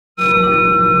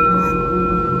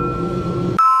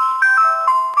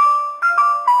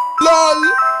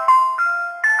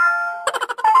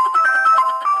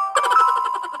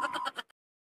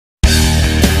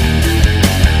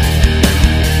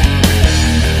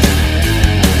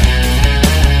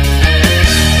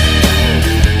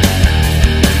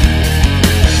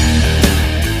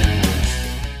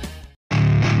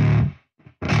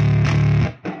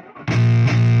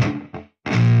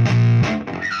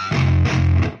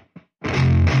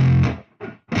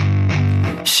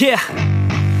Yeah,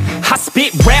 I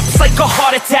spit raps like a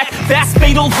heart attack, fast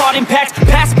fatal heart impact,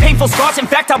 past painful scars. In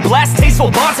fact, I blast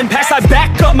tasteful bars and packs. I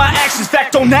back up my actions,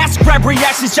 fact don't ask, grab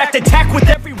reactions, jacked attack with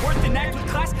every word, then act with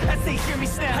class as they hear me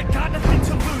snap. I got nothing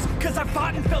to lose, cause I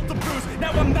fought and felt the bruise. Now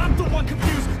I'm not the one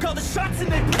confused, call the shots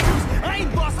and they produce. I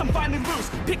ain't lost, I'm finally loose,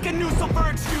 pick a new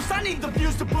silver excuse. I need the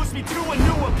views to boost me to a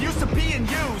new abuse of being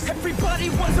used.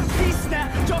 Everybody wants a piece now,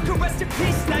 y'all can rest in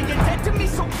peace now. You're dead to me,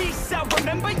 so peace out,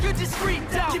 remember you're discreet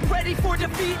out. Get ready for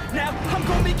defeat now, I'm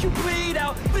gonna make you bleed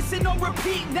out. Listen on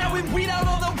repeat now and weed out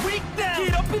all the weak now.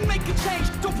 Get up and make a change,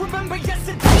 don't remember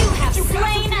yesterday. You have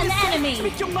slain an enemy.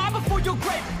 Speak your mind before your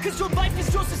grave, cause your life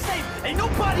is yours to save. Ain't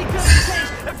nobody gonna change,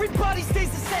 everybody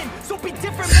stays the same. So be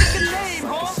different, make a name,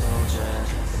 huh?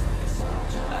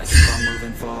 I keep on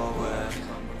moving forward,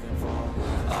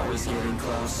 always getting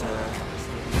closer.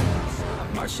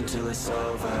 I'm marching till it's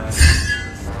over,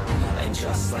 and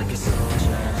just like a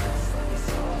soldier,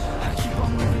 I keep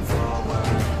on moving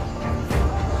forward,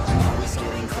 always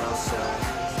getting closer.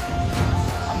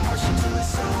 I'm marching till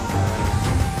it's over,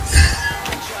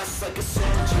 and just like a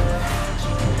soldier,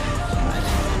 I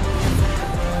keep on moving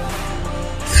forward,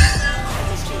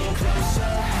 always getting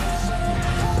closer.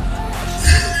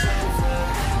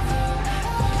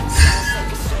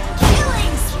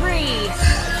 Killing spree.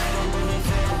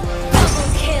 Double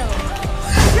kill.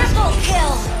 Triple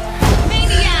kill.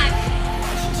 Maniac.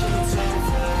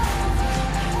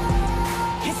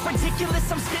 It's ridiculous,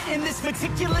 I'm spitting this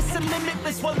meticulous and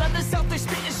limitless, while others out there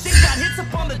spitting shit got hits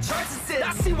up on the charts and shit.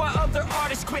 I see why other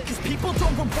artists quit, cause people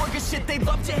don't reward good shit. They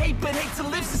love to hate but hate to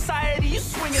live. Society, you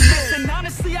swing and miss, and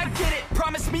honestly I get it.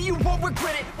 Promise me you won't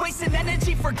regret it. Wasting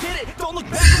energy, forget it. Don't look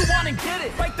back, go on and get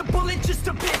it. Bite the bullet just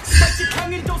a bit, bite your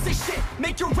tongue and don't say shit.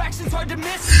 Make your actions hard to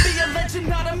miss, be a legend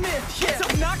not a myth. Yeah. It's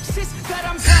obnoxious that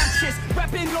I'm conscious,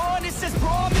 rapping honest as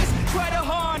promise. Try to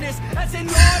harness, as an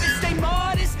artist, stay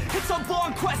modest. It's a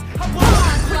long quest, I will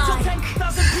not quit till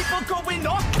 10,000 people going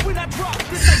off when I drop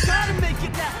this. I gotta make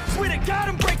it now, swear to God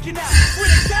I'm breaking out. Swear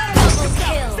to God I'm Double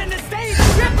kill. send the stage,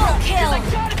 Triple kill. cause I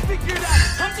got it figured out.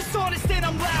 I'm just honest and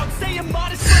I'm loud, saying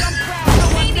modest but I'm proud. No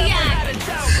one never had a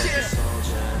doubt, yeah.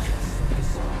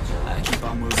 I keep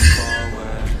on moving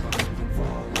forward,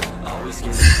 always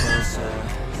getting closer.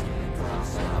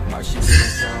 I'm marching till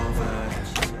it's over,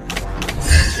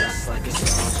 and just like a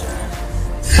soldier,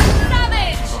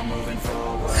 Savage. I'm moving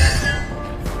forward,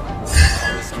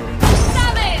 always getting closer.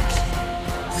 Savage.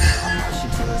 I'm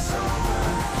marching till it's over,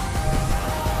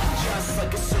 just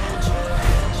like a soldier.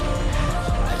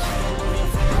 I keep on moving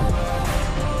forward,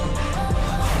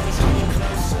 always getting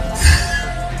closer.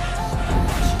 I'm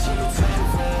marching till it's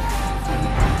over,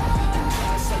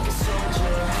 just like a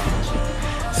soldier. I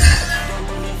keep on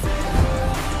moving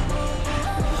forward,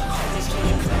 always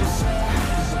getting closer.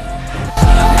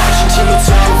 I'm marching till it's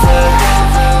over,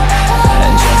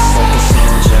 and just like a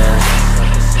soldier,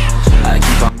 I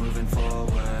keep on moving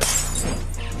forward,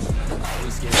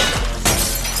 always getting closer. Marching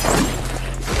till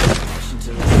it's over, and just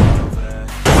like a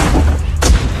soldier.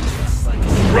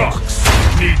 Rocks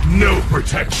need no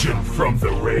protection from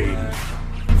the rain.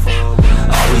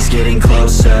 Always getting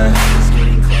closer.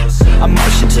 I'm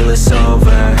marching till it's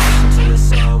over.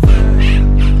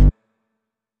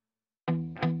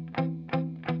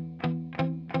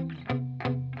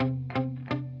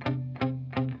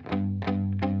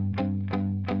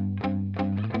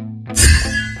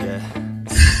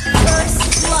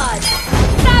 First blood.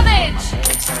 Savage.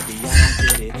 It's heavy, I don't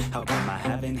get it. How come I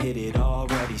haven't hit it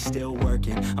already? Still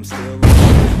working, I'm still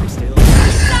looking, I'm still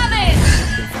Savage.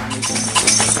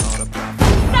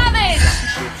 Savage.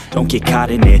 Don't get caught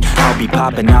in it, I'll be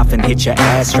popping off and hit your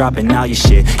ass, dropping all your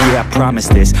shit. Yeah, I promise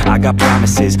this, I got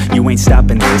promises. You ain't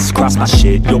stopping this, cross my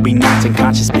shit, you'll be knocked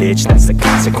unconscious, bitch. That's the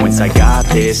consequence, I got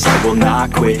this, I will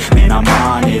not quit. Man, I'm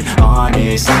on it,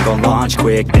 honest. I'm gon' launch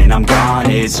quick, then I'm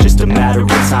gone. It's just a matter of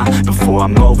time before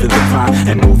I'm over the climb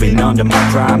and moving under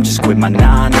my prime. Just quit my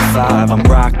 9 to 5, I'm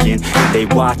rocking, and they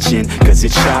watching, cause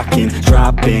it's shocking.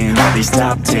 Dropping all these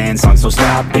top 10 songs, no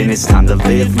stopping. It's time to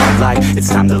live my life, it's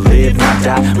time to live, not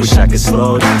die. Wish I could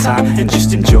slow down time and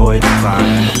just enjoy the climb.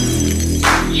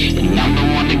 And I'm the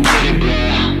one to get it, bro.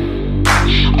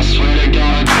 I swear to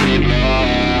God I get it,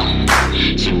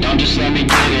 bro. So don't just let me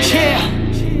get it. Yeah,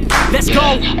 let's go.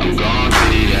 I'm gonna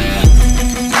get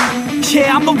it,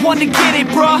 Yeah, I'm the one to get it,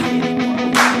 bruh.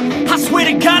 I swear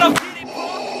to God I'll get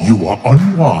it. You are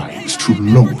unwise to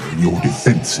lower your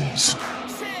defenses.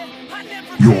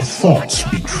 Your thoughts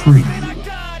betray you.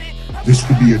 This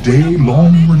will be a day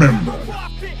long remembered.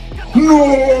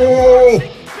 No!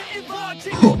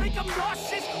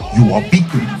 You are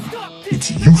beaten. It's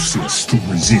useless to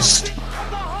resist.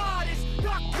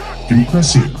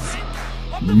 Impressive.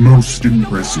 Most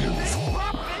impressive.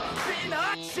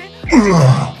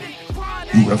 Ugh.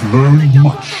 You have learned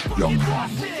much, young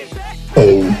one.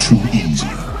 All too easy.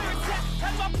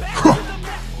 Huh.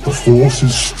 The force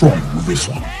is strong with this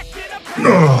one.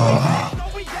 Ugh.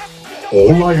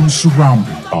 All I am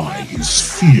surrounded by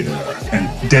is fear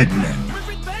and dead men.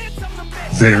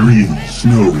 There is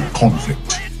no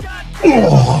conflict.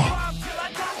 Ugh.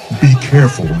 Be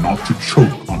careful not to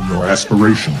choke on your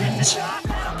aspirations.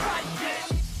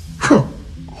 Huh.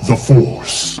 The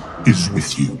force is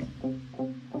with you.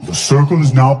 The circle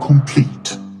is now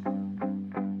complete.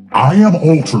 I am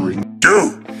altering.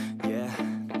 Do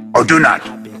or do not.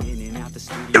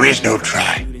 There is no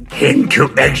try. Into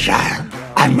exile,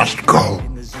 I must go.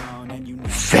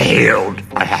 Failed,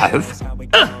 I have.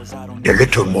 A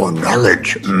little more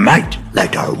knowledge might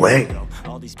light our way.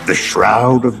 The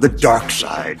shroud of the dark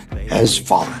side has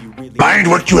fallen. Mind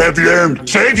what you have learned.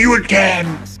 Save you again.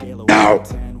 Now,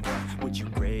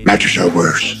 matters are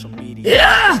worse.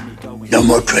 Yeah. No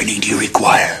more training do you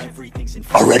require.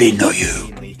 Already know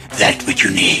you. That which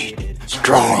you need.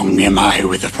 Strong am I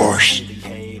with the force,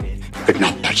 but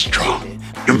not that strong.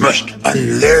 You must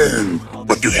unlearn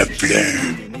what you have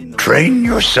learned. Train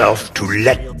yourself to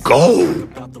let go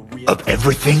of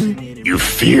everything you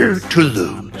fear to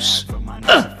lose.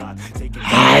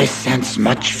 I sense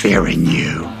much fear in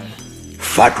you.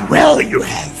 Fought well you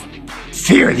have.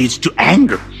 Fear leads to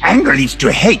anger. Anger leads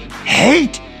to hate.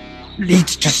 Hate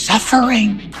leads to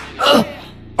suffering.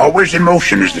 Always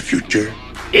emotion is the future.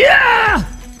 Yeah!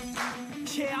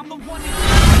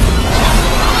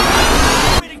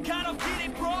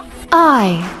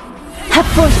 I have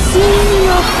foreseen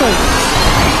your fate.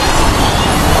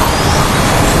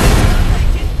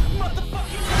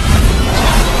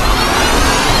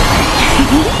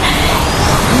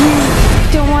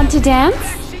 Don't want to dance?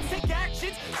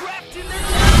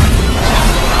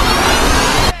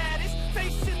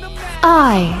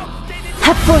 I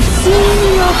have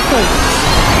foreseen your fate.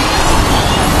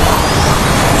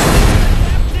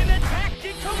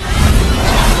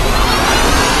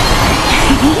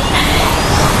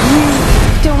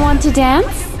 Don't want to dance?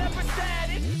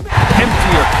 Empty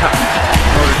your cup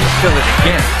in order to fill it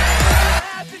again.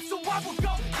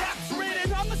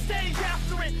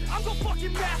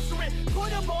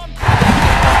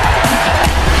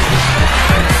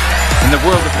 In the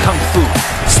world of Kung Fu,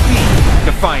 speed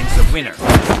defines the winner.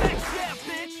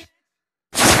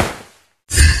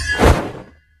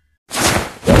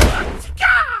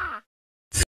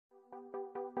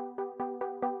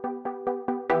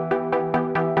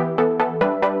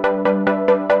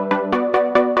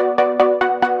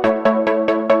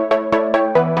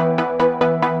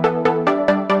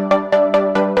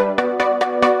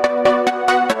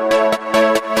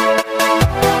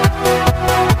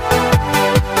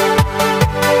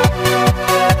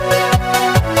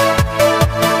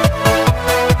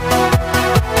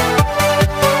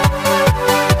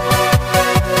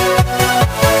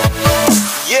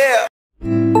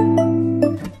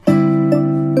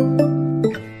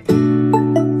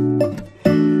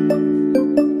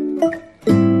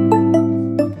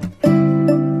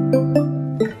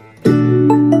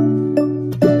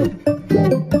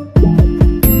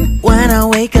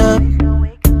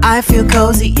 I feel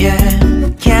cozy,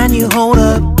 yeah. Can you hold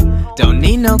up? Don't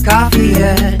need no coffee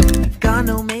yet. Got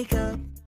no makeup.